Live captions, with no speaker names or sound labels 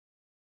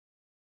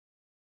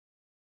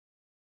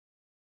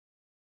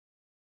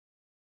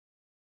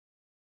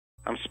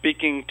I'm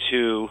speaking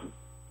to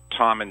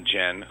Tom and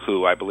Jen,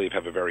 who I believe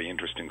have a very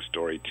interesting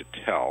story to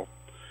tell.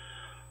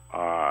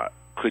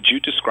 Could you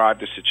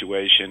describe the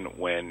situation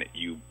when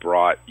you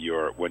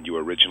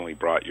originally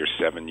brought your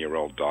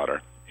 7-year-old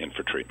daughter in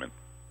for treatment?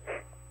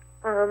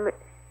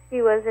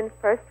 She was in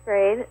first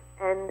grade,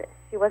 and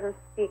she wasn't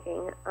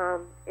speaking.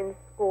 In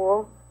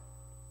school,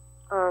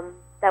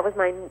 that was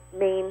my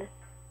main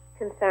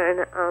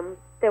concern.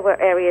 There were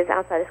areas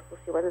outside of school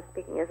she wasn't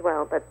speaking as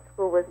well, but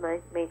school was my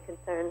main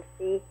concern.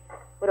 She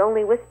would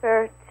only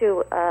whisper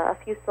to a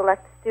few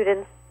select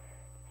students.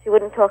 She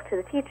wouldn't talk to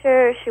the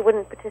teacher. She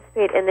wouldn't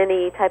participate in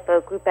any type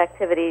of group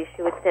activity.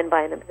 She would stand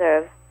by and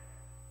observe.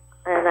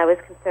 And I was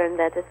concerned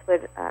that this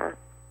would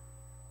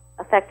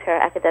affect her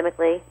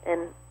academically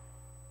and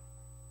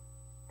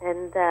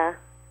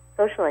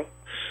socially.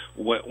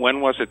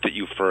 When was it that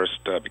you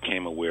first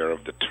became aware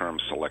of the term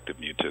selective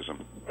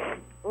mutism?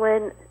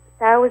 When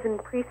Sarah was in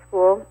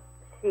preschool,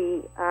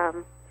 she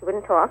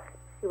wouldn't talk.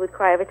 She would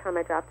cry every time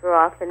I dropped her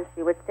off, and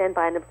she would stand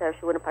by and observe.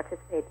 She wouldn't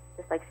participate,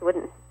 just like she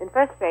wouldn't in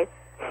first grade.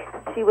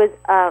 She was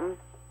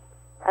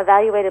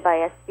evaluated by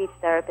a speech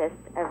therapist.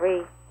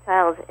 Every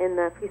child in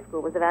the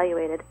preschool was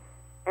evaluated,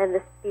 and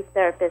the speech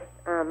therapist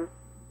told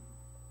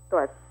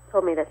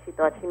me that she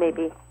thought she may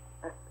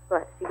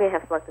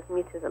have selective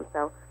mutism.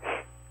 So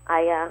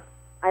I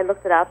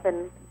looked it up,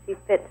 and she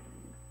fit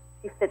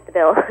the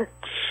bill.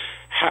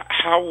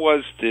 How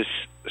was this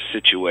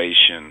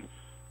situation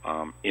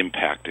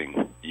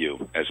impacting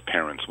you as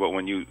parents? Well,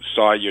 when you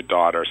saw your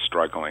daughter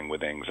struggling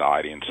with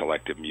anxiety and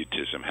selective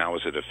mutism, how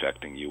was it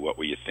affecting you? What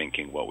were you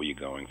thinking? What were you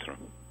going through?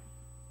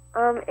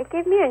 It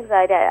gave me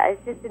anxiety. I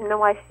just didn't know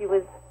why she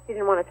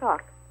didn't want to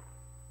talk.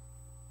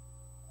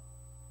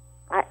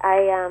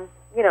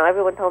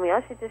 Everyone told me,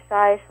 oh, she's just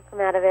shy, she'll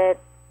come out of it.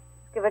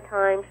 Just give her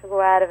time, she'll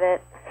go out of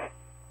it.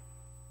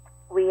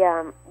 We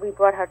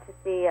brought her to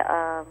see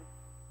a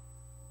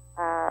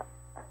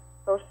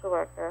social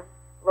worker,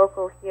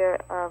 local here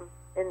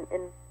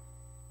in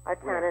our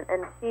town,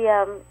 and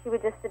she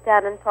would just sit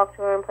down and talk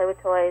to her and play with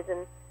toys,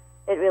 and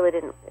it really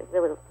didn't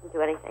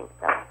do anything.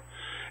 So,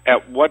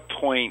 at what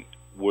point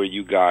were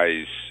you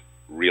guys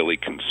really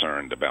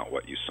concerned about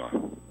what you saw?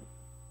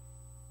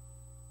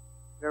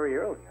 Very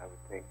early, I would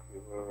think.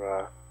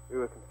 We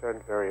were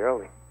concerned very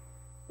early.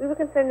 We were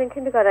concerned in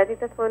kindergarten. I think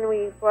that's when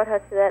we brought her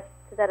to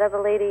that other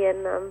lady,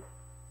 and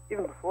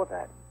even before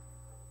that.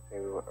 We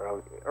were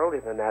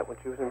earlier than that. When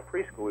she was in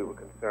preschool, we were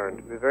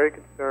concerned. We were very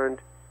concerned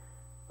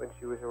when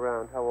she was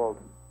around. How old?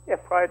 Yeah,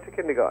 prior to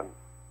kindergarten.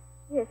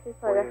 Yeah, she's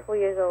probably about 4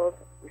 years old.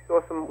 We saw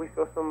some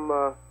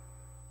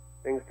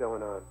things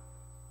going on,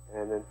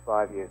 and then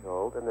 5 years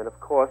old, and then of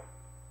course,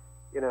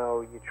 you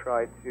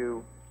try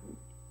to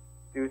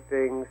do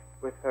things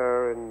with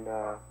her and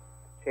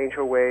change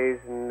her ways,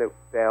 and it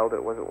failed.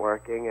 It wasn't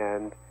working,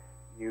 and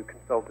you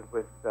consulted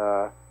with.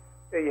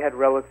 You had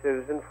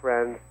relatives and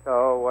friends.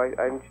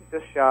 She's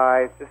just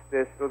shy. It's just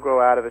this. It'll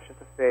grow out of it. It's just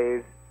a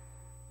phase.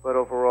 But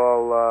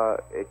overall,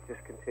 it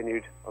just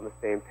continued on the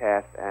same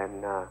path,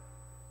 and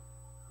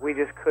we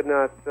just could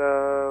not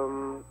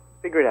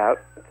figure it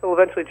out until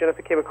eventually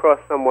Jennifer came across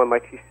someone,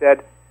 like she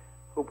said,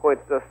 who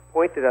pointed us in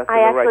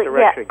the right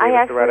direction, gave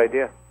us the right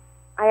idea.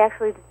 I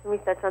actually did some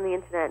research on the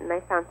internet, and I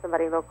found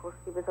somebody local.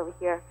 She was over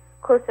here,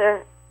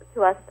 closer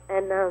to us,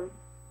 and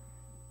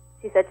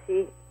she said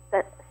she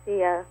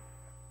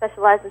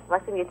specialized in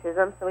selective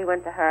mutism, so we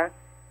went to her.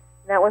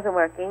 And that wasn't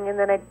working, and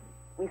then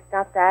we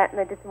stopped that,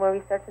 and I did some more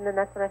research, and then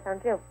that's when I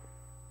found you.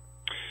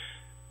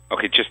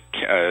 Okay, just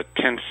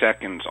 10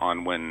 seconds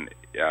on when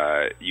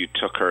you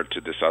took her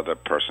to this other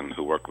person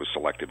who worked with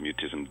selective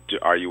mutism.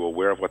 Are you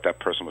aware of what that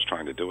person was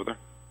trying to do with her?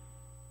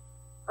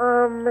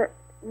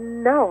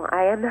 No,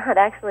 I am not,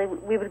 actually.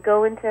 We would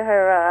go into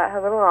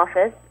her little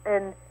office,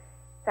 and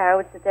Sarah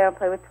would sit there and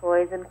play with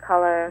toys and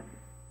color.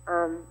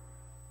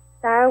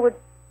 Sarah would,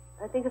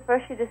 I think at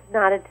first she just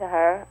nodded to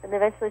her, and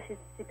eventually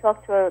she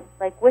talked to her,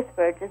 like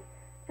whispered,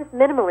 just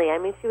minimally. I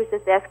mean, she was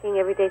just asking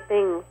everyday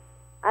things.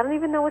 I don't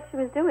even know what she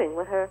was doing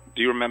with her.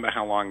 Do you remember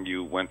how long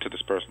you went to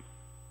this person?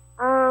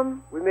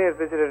 We may have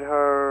visited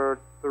her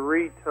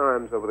 3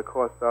 times over the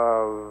course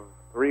of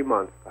 3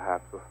 months,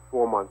 perhaps, or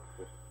 4 months.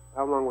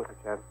 How long was it,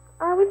 Ken?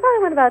 We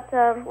probably went about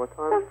 4 times?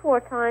 About 4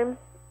 times.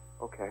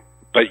 Okay.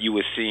 But you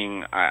were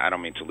seeing, I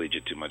don't mean to lead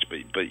you too much,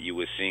 but you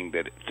were seeing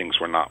that things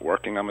were not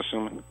working, I'm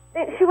assuming?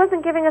 She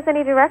wasn't giving us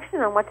any direction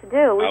on what to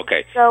do. We'd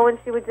Okay. go and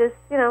she would just,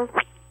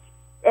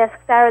 ask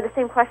Sarah the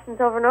same questions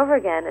over and over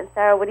again. And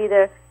Sarah would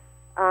either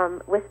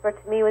whisper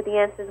to me what the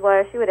answers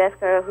were. She would ask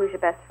her, who's your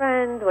best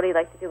friend? What do you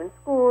like to do in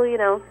school?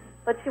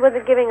 But she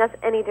wasn't giving us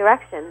any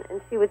direction. And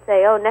she would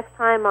say, oh, next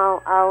time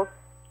I'll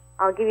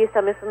give you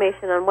some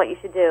information on what you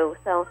should do.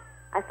 So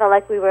I felt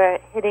like we were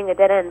hitting a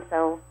dead end,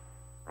 so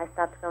I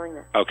stopped going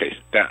there. Okay,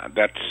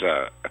 that's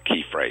a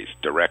key phrase,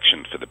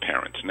 direction for the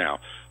parents. Now,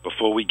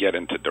 before we get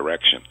into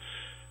direction,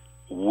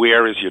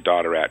 where is your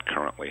daughter at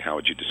currently? How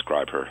would you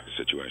describe her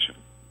situation?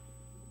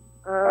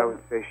 I would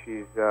say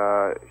she's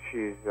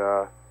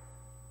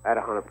at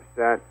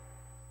 100%.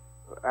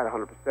 at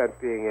 100%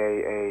 being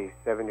a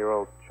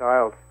 7-year-old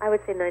child. I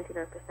would say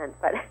 99%,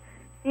 but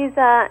she's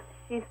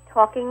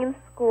talking in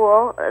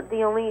school.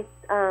 The only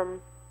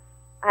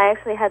I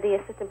actually had the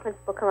assistant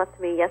principal come up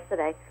to me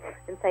yesterday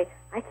and say,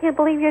 "I can't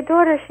believe your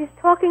daughter. She's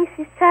talking,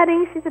 she's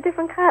chatting, she's a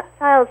different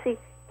child. She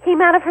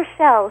came out of her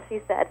shell," she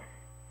said.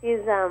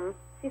 She's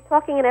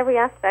talking in every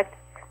aspect.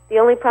 The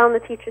only problem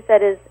the teacher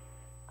said is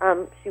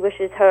she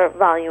wishes her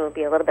volume would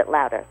be a little bit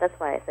louder. That's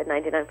why I said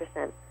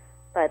 99%.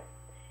 But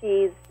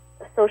she's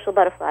a social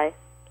butterfly.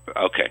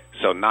 Okay,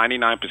 so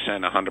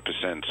 99%,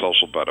 100%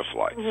 social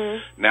butterfly.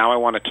 Mm-hmm. Now I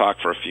want to talk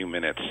for a few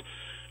minutes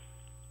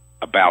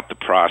about the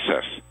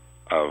process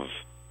of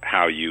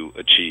how you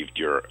achieved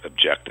your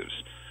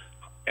objectives.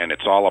 And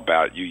it's all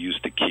about, you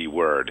used the key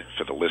word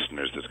for the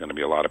listeners, there's going to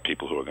be a lot of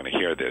people who are going to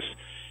hear this,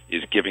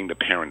 is giving the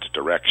parents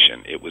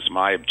direction. It was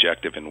my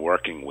objective in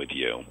working with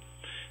you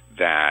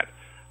that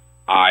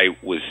I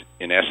was,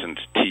 in essence,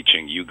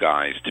 teaching you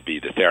guys to be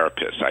the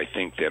therapists. I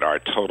think that our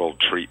total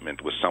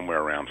treatment was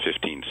somewhere around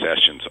 15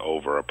 sessions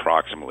over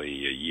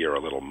approximately a year, a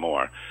little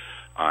more.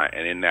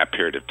 And in that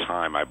period of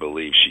time, I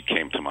believe she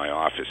came to my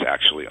office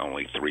actually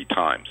only 3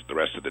 times. The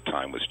rest of the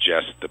time was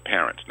just the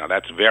parents. Now,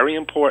 that's very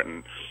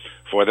important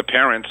for the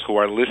parents who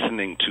are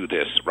listening to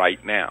this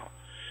right now.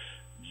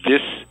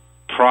 This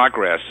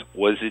progress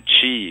was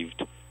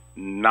achieved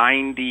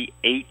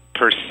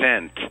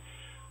 98%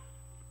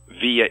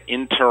 via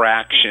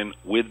interaction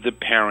with the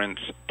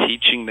parents,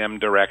 teaching them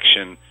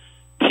direction,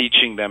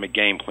 teaching them a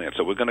game plan.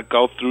 So we're going to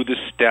go through the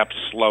steps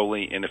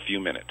slowly in a few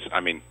minutes.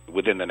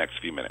 Within the next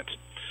few minutes.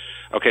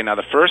 Okay, now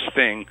the first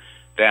thing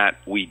that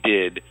we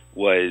did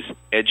was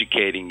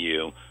educating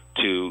you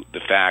to the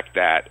fact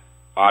that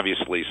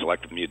obviously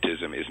selective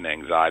mutism is an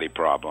anxiety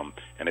problem,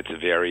 and it's a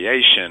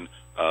variation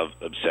of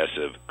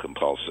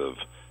obsessive-compulsive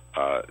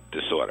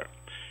disorder.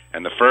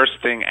 And the first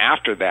thing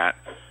after that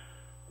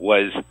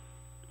was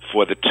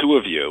for the two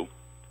of you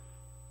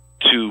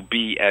to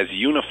be as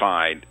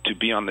unified, to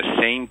be on the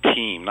same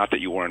team, not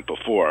that you weren't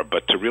before,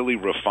 but to really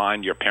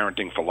refine your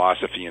parenting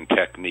philosophy and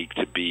technique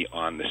to be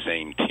on the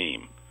same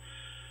team.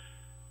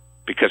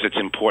 Because it's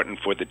important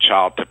for the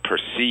child to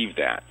perceive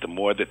that. The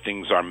more that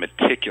things are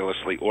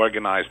meticulously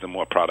organized, the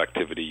more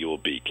productivity you will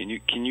be. Can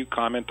you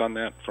comment on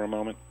that for a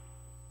moment?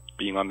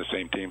 Being on the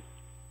same team?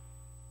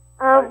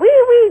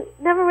 We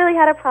never really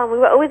had a problem. We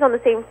were always on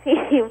the same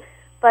team.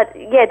 But,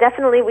 yeah,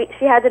 definitely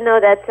she had to know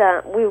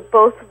that we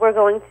both were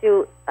going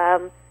to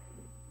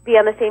be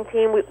on the same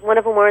team. One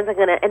of them wasn't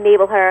going to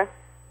enable her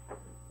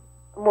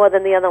more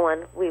than the other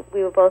one. We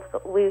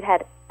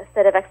had a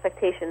set of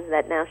expectations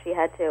that now she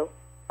had to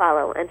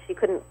follow, and she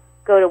couldn't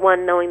go to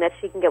one knowing that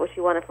she can get what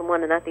she wanted from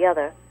one and not the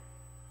other.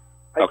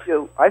 I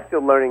feel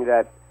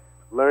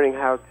learning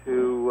how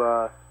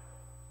to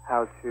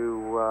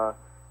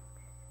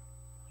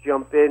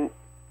jump in,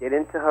 get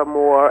into her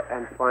more,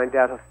 and find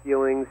out her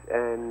feelings,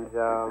 and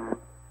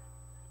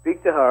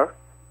speak to her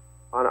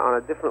on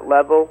a different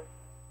level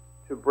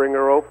to bring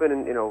her open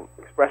and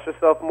express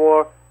herself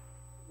more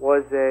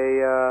was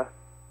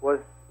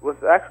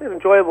actually an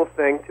enjoyable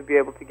thing to be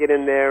able to get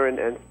in there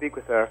and speak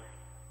with her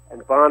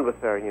and bond with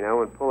her,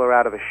 and pull her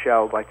out of a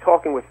shell by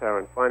talking with her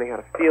and finding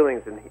out her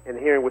feelings and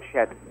hearing what she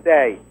had to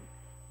say,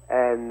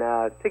 and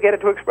to get her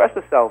to express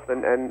herself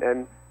and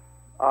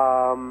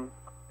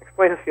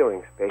explain her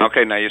feelings, basically.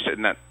 Okay, now you're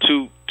saying that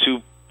two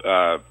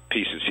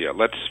pieces here.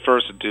 Let's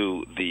first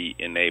do the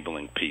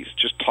enabling piece.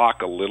 Just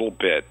talk a little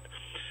bit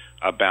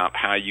about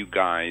how you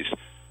guys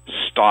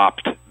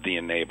stopped the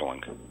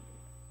enabling.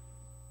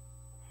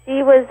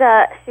 She was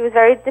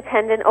very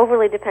dependent,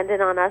 overly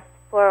dependent on us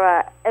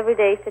for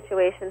everyday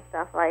situation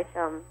stuff like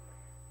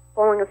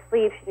falling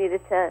asleep. She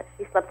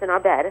slept in our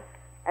bed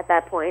at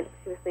that point.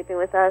 She was sleeping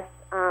with us.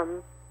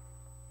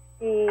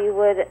 We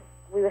would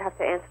have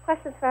to answer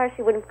questions for her.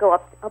 She wouldn't go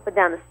up and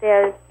down the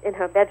stairs in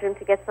her bedroom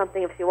to get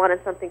something. If she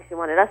wanted something, she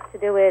wanted us to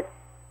do it.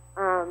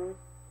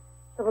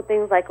 Simple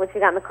things like when she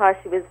got in the car,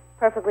 she was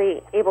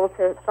perfectly able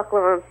to buckle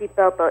her own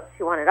seatbelt, but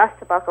she wanted us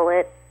to buckle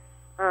it.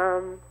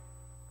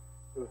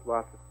 There was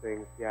lots of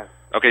things, yes.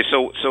 Okay,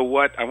 so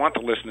what I want the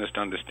listeners to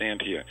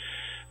understand here,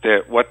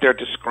 that what they're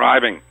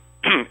describing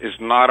is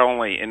not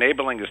only,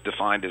 enabling is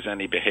defined as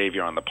any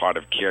behavior on the part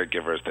of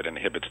caregivers that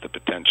inhibits the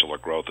potential or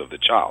growth of the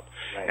child.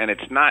 Right. And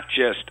it's not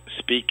just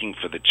speaking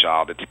for the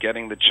child, it's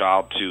getting the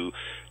child to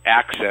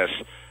access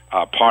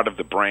part of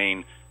the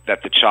brain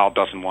that the child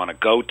doesn't want to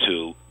go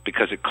to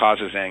because it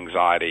causes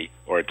anxiety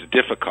or it's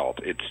difficult.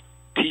 It's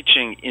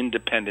teaching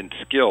independent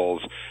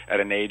skills at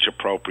an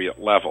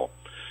age-appropriate level.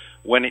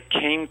 When it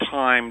came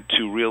time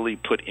to really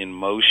put in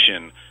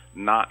motion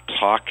not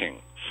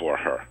talking for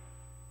her,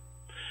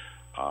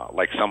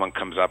 like someone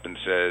comes up and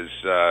says,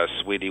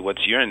 "Sweetie,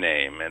 what's your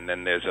name?" and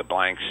then there's a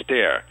blank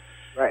stare.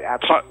 Right,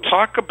 absolutely.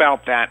 Talk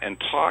about that, and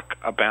talk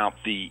about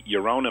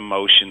your own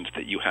emotions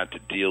that you had to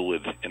deal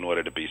with in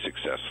order to be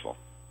successful.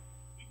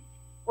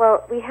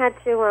 Well, we had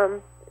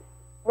to,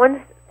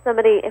 once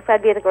somebody, if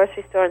I'd be at the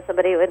grocery store and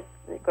the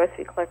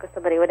grocery clerk or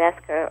somebody would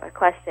ask her a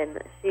question,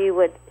 she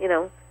would,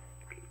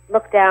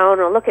 look down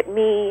or look at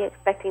me,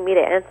 expecting me to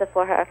answer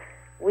for her.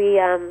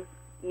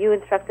 you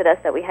instructed us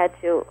that we had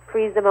to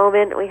freeze the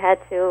moment. We had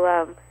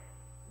to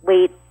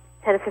wait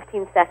 10 to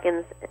 15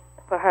 seconds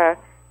for her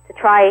to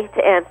try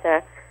to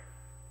answer.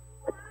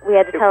 We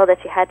had to tell her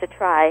that she had to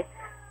try.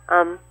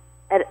 And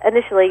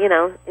initially,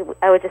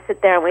 I would just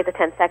sit there and wait the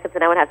 10 seconds,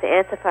 and I would have to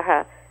answer for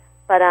her.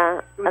 But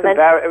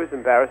it was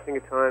embarrassing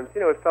at times.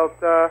 It felt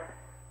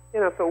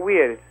felt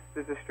weird.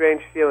 There's a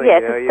strange feeling. Yeah,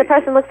 the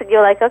person looks at you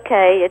like,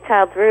 okay, your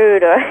child's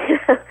rude, or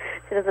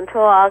she doesn't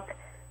talk.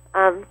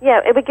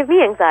 It would give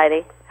me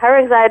anxiety. Her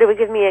anxiety would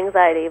give me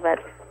anxiety, but.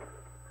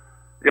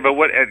 Yeah, but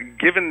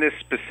given this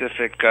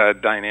specific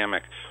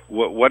dynamic,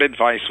 what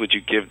advice would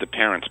you give the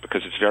parents?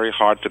 Because it's very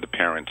hard for the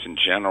parents in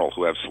general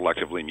who have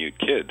selectively mute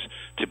kids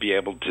to be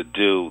able to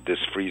do this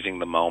freezing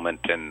the moment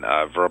and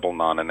verbal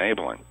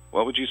non-enabling.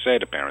 What would you say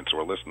to parents who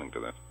are listening to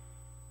this?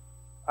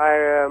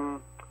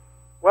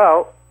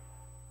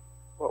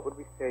 What would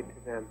we say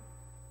to them?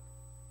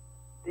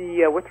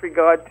 With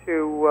regard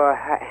to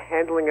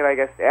handling it, I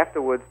guess,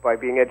 afterwards by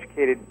being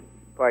educated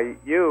by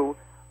you,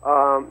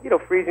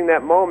 freezing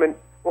that moment.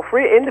 Well,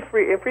 in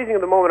freezing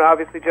of the moment,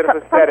 obviously,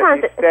 Jennifer said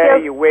it. You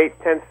stay, you wait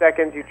 10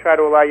 seconds, you try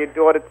to allow your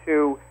daughter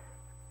to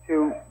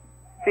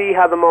see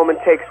how the moment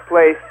takes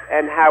place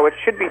and how it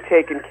should be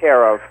taken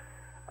care of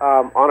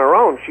on her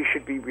own. She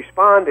should be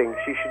responding.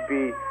 She should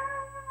be,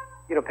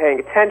 paying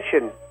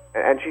attention,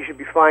 and she should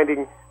be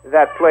finding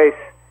that place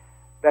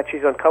that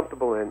she's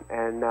uncomfortable in.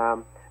 And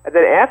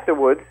then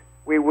afterwards,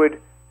 we would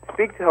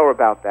speak to her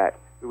about that.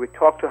 We would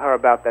talk to her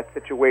about that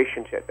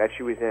situation that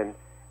she was in.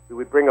 We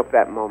would bring up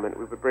that moment.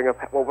 We would bring up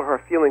what were her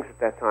feelings at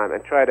that time,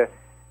 and try to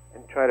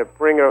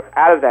bring her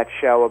out of that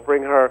shell, or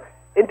bring her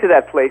into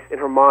that place in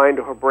her mind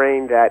or her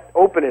brain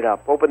open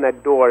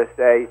that door to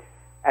say,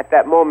 at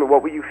that moment,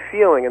 what were you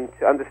feeling, and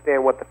to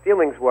understand what the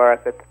feelings were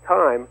at the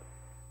time,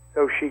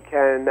 so she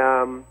can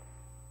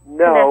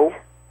know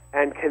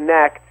and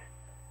connect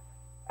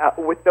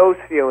with those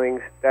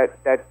feelings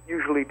that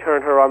usually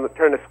turn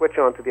the switch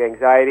on to the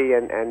anxiety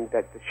and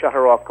that shut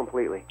her off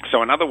completely.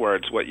 So in other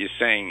words, what you're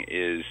saying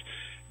is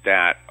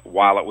that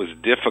while it was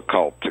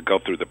difficult to go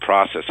through the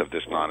process of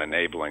this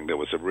non-enabling, there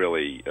was a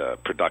really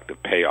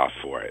productive payoff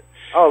for it.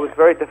 Oh, it was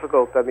very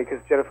difficult because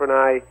Jennifer and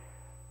I,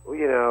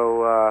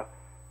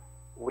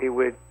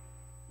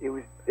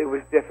 it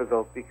was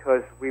difficult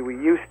because we were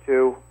used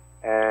to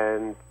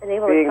and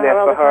being there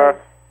for her.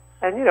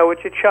 And,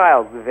 it's your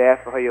child. You're there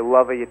for her. You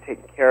love her. You're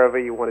taking care of her.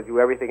 You want to do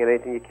everything and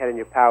anything you can in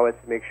your power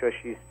to make sure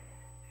she's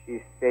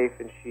safe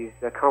and she's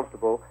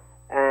comfortable.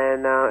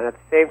 And at the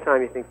same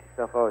time, you think to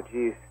yourself, oh,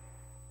 geez,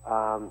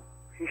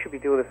 she should be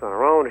doing this on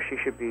her own, or she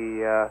should be,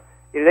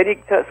 then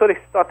you sort of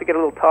start to get a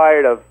little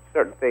tired of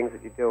certain things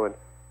that you're doing.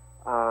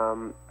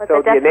 So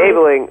the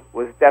enabling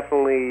was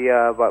definitely,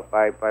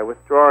 by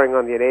withdrawing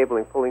on the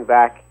enabling, pulling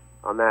back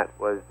on that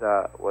was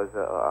a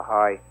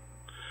high.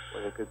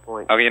 Was a good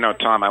point. Oh,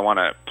 Tom, I want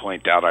to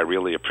point out I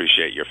really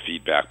appreciate your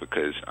feedback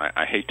because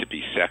I hate to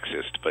be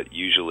sexist, but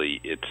usually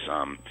it's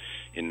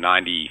in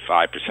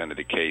 95% of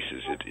the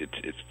cases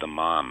it's the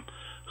mom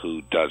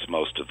who does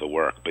most of the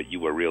work. But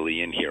you were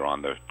really in here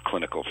on the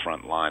clinical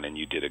front line, and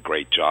you did a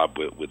great job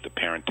with the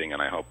parenting.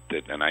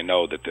 And I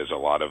know that there's a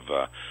lot of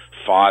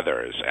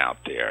fathers out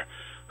there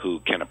who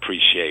can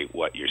appreciate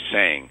what you're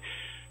saying.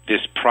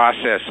 This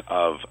process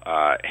of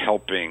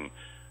helping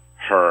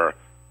her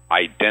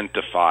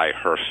identify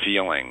her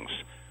feelings,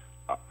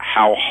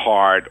 how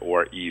hard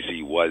or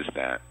easy was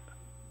that?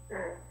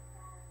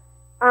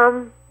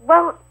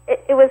 Well,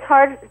 it was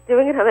hard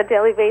doing it on a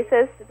daily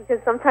basis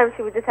because sometimes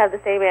she would just have the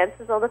same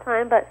answers all the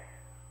time, but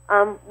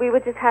we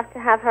would just have to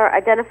have her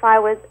identify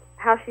with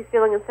how she's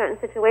feeling in certain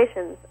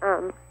situations.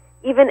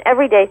 Even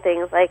everyday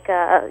things like,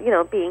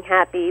 being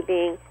happy,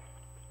 being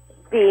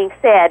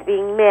sad,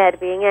 being mad,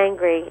 being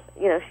angry.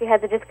 She had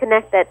to just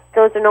connect that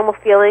those are normal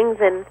feelings,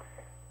 and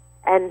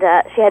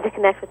she had to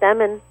connect with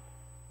them, and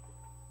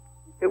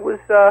it was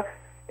us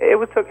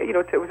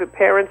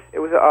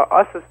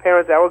as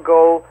parents. Our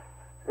goal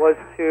was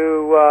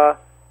to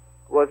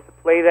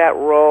play that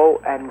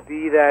role and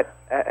be that,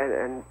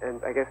 and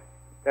I guess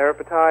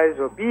therapeutize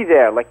or be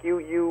there, like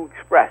you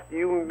expressed.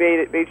 You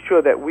made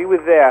sure that we were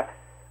there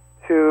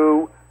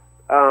to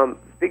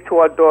speak to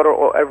our daughter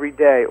every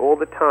day, all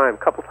the time, a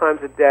couple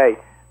times a day.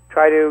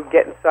 Try to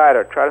get inside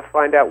her, try to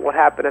find out what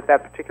happened at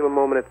that particular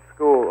moment at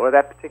school, or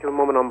that particular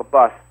moment on the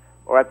bus,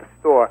 or at the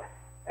store.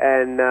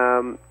 And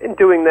in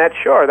doing that,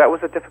 sure, that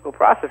was a difficult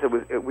process.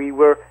 We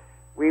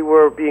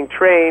were being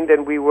trained,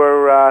 and we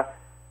were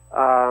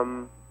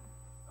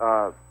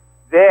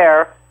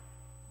there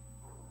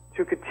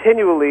to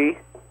continually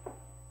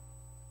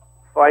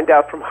find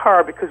out from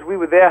her, because we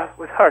were there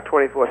with her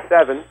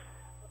 24/7,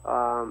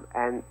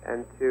 and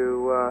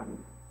to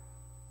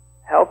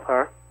help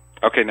her.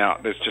 Okay, now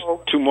there's just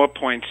two more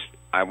points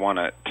I want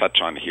to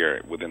touch on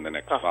here within the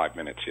next 5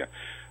 minutes here.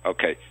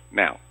 Okay,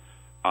 now,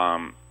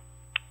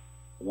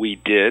 we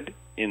did,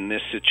 in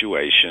this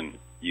situation,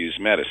 use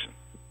medicine.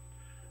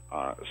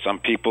 Some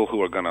people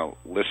who are going to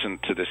listen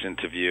to this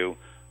interview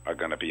are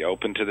going to be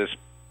open to this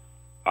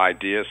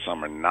idea.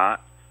 Some are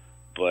not.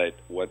 but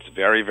what's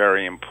very,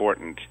 very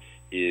important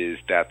is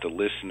that the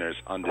listeners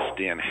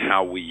understand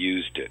how we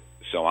used it.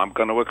 So I'm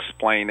going to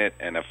explain it,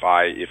 and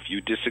if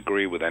you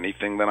disagree with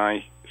anything that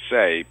I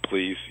say,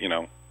 please,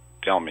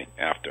 tell me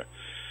after.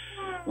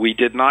 We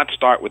did not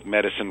start with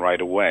medicine right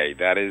away.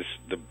 That is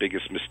the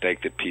biggest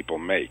mistake that people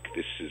make.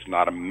 This is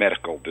not a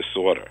medical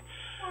disorder.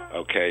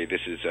 Okay,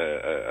 this is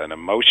an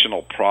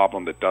emotional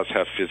problem that does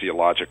have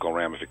physiological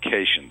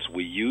ramifications.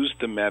 We used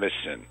the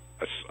medicine,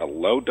 a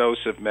low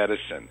dose of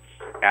medicine,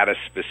 at a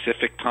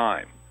specific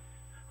time.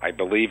 I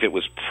believe it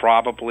was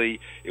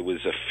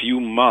a few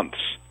months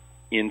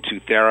into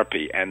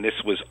therapy, and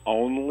this was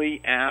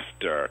only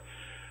after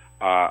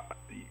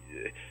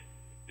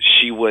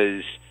she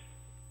was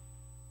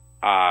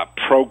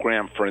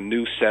programmed for a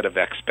new set of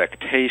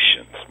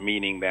expectations,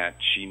 meaning that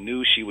she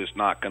knew she was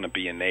not going to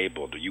be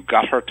enabled. You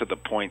got her to the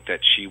point that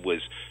she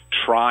was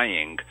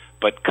trying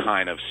but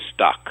kind of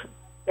stuck.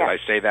 Did I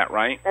say that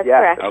right? That's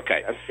correct.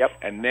 Okay. Yep.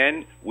 And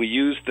then we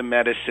used the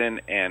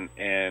medicine,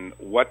 and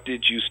what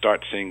did you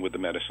start seeing with the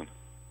medicine?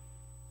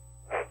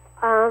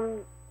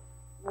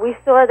 We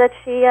saw that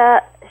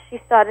she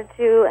started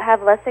to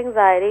have less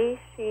anxiety.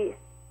 She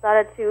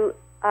started to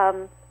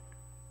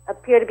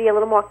appear to be a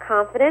little more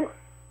confident,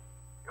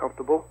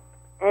 comfortable,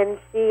 and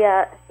she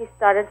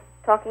started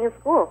talking in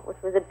school,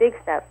 which was a big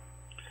step.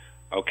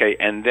 Okay,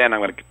 and then I'm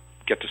going to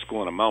get to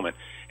school in a moment.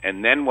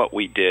 And then what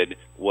we did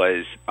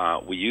was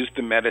we used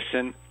the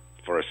medicine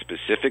for a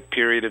specific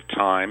period of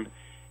time,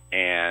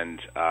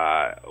 and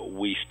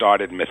we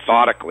started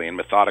methodically, and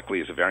methodically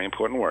is a very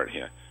important word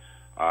here.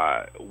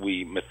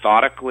 We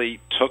methodically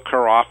took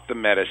her off the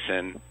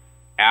medicine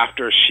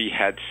after she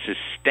had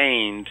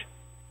sustained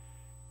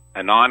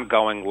an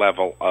ongoing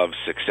level of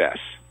success.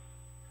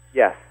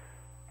 Yes.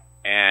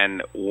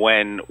 And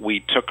when we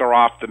took her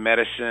off the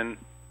medicine,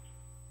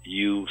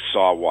 you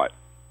saw what?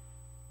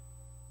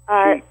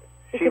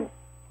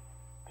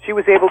 She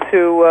was able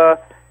to,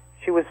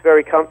 she was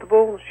very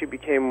comfortable. She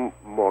became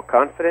more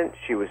confident.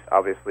 She was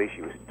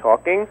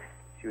talking.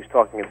 She was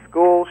talking in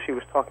school. She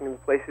was talking in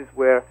places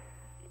where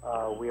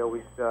we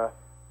always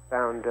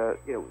found,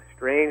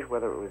 strange,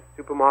 whether it was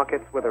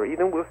supermarkets, whether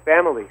even with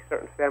family,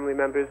 certain family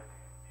members,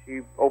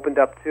 she opened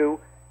up to.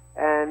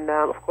 And,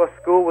 of course,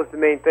 school was the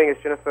main thing, as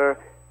Jennifer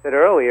said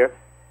earlier.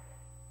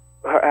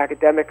 Her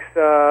academics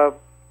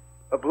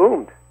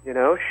bloomed,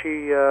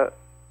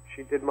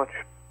 She did much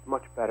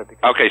better.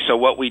 Okay, so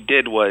what we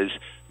did was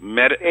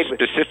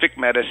specific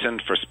medicine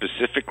for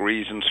specific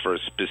reasons, for a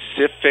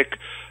specific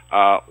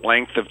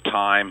length of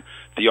time,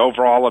 the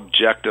overall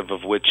objective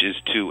of which is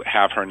to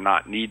have her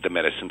not need the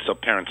medicine. So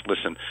parents,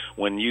 listen,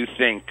 when you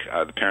think,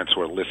 the parents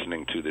who are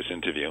listening to this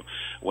interview,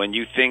 when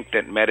you think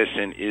that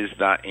medicine is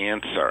the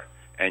answer,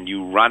 and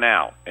you run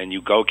out and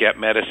you go get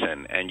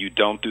medicine and you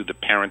don't do the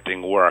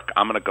parenting work,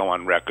 I'm going to go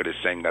on record as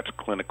saying that's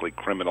clinically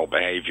criminal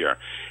behavior,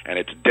 and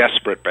it's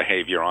desperate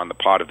behavior on the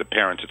part of the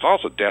parents. It's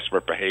also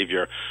desperate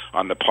behavior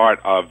on the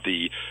part of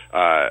the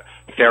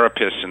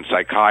therapists and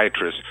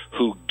psychiatrists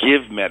who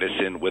give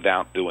medicine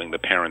without doing the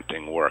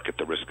parenting work at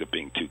the risk of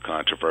being too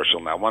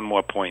controversial. Now, one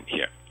more point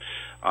here.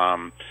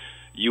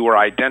 You were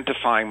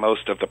identifying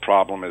most of the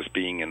problem as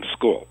being in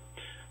school.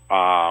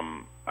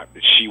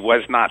 She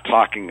was not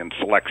talking in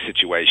select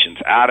situations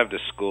out of the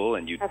school,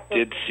 and you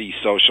did see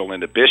social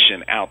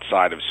inhibition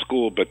outside of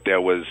school, but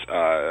there was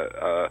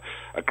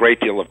a great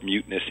deal of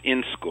muteness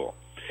in school.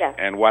 Yes.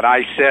 And what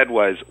I said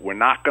was, we're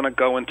not going to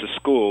go into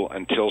school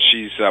until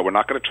we're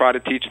not going to try to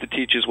teach the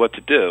teachers what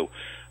to do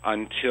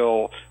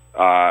until,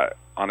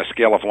 on a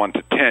scale of 1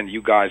 to 10,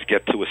 you guys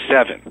get to a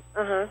 7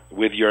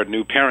 with your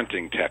new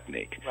parenting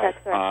technique.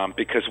 That's right.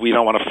 Because we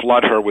don't want to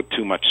flood her with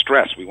too much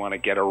stress. We want to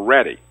get her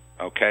ready,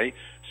 okay?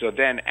 So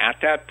then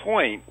at that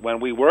point, when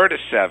we were to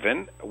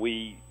 7,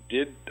 we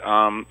did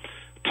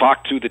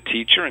talk to the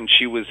teacher, and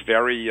she was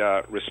very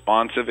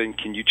responsive. And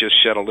can you just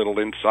shed a little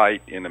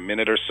insight in a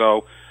minute or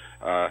so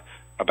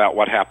about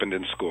what happened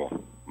in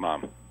school,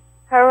 Mom?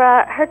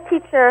 Her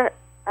teacher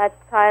at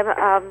the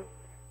time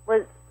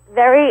was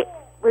very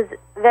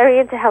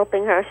into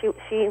helping her.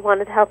 She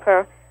wanted to help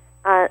her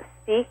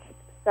speak,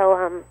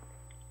 so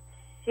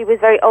she was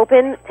very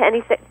open to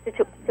any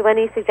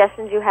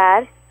suggestions you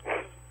had.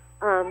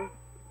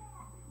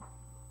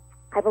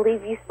 I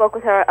believe you spoke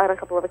with her on a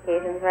couple of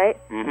occasions, right?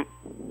 Mm-hmm.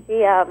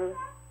 She, I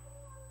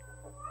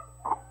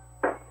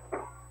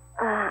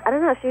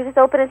don't know, she was just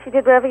open and she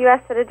did whatever you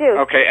asked her to do.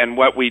 Okay, and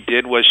what we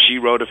did was she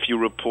wrote a few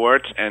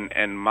reports,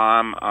 and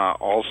Mom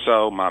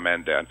also, Mom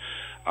and Dad,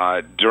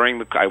 I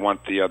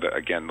want the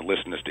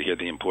listeners to hear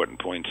the important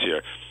points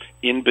here.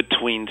 In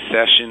between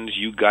sessions,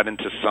 you got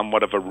into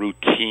somewhat of a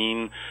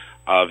routine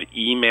of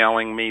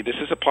emailing me. This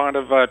is a part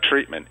of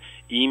treatment.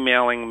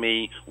 Emailing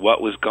me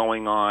what was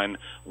going on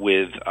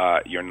with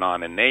your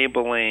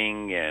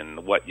non-enabling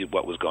and what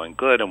was going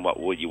good and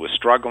what you were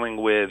struggling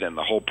with, and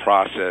the whole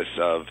process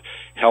of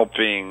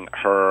helping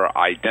her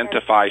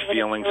identify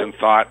feelings and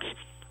thoughts.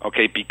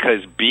 Okay,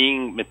 because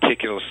being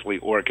meticulously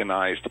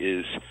organized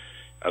is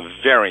a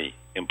very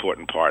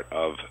important part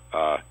of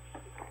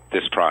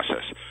this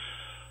process.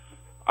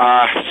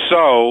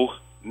 So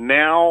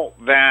now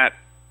that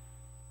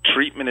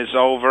treatment is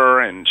over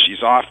and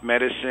she's off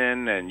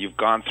medicine and you've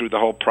gone through the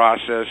whole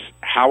process,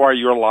 how are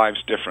your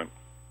lives different?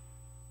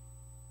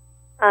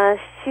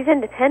 She's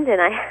independent.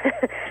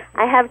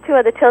 I have 2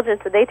 other children,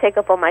 so they take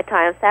up all my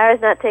time.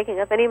 Sarah's not taking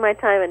up any of my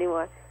time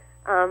anymore.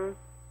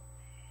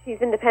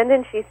 She's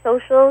independent. She's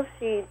social.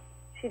 She'd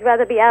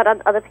rather be out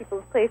on other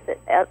people's places,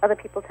 other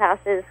people's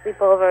houses,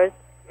 sleepovers.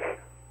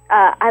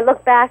 I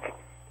look back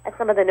at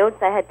some of the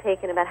notes I had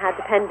taken about how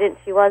dependent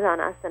she was on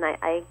us, and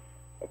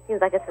it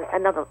seems like it's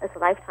a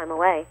lifetime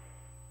away.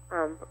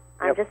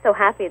 I'm just so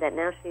happy that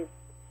now she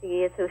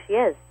is who she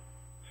is.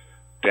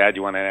 Dad,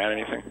 you want to add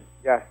anything?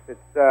 Yes,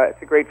 it's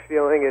a great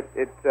feeling.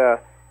 It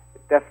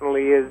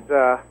definitely is.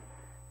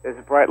 There's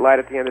a bright light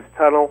at the end of the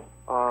tunnel.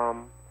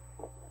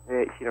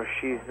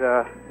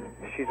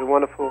 She's a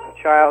wonderful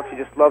child. She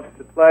just loves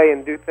to play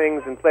and do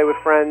things and play with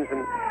friends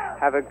and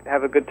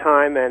have a good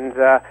time. And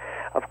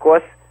of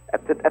course,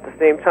 at the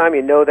same time,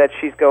 you know that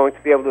she's going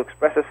to be able to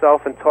express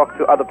herself and talk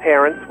to other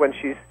parents when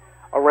she's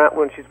around,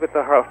 when she's with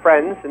her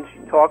friends, and she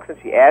talks and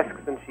she asks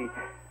and she.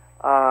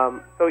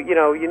 So you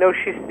know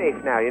she's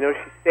safe now. You know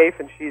she's safe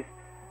and she's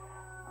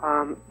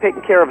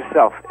taking care of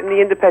herself in the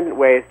independent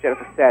way, as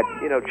Jennifer said.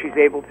 You know, she's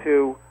able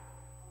to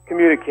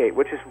communicate,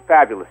 which is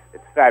fabulous.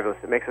 It's fabulous.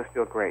 It makes us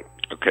feel great.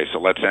 Okay, so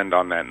let's end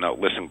on that note.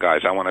 Listen,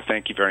 guys, I want to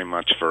thank you very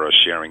much for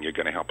sharing. You're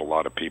going to help a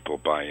lot of people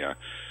by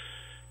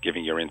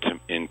giving your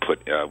input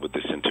with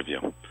this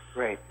interview.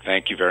 Great.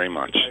 Thank you very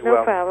much.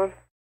 No problem.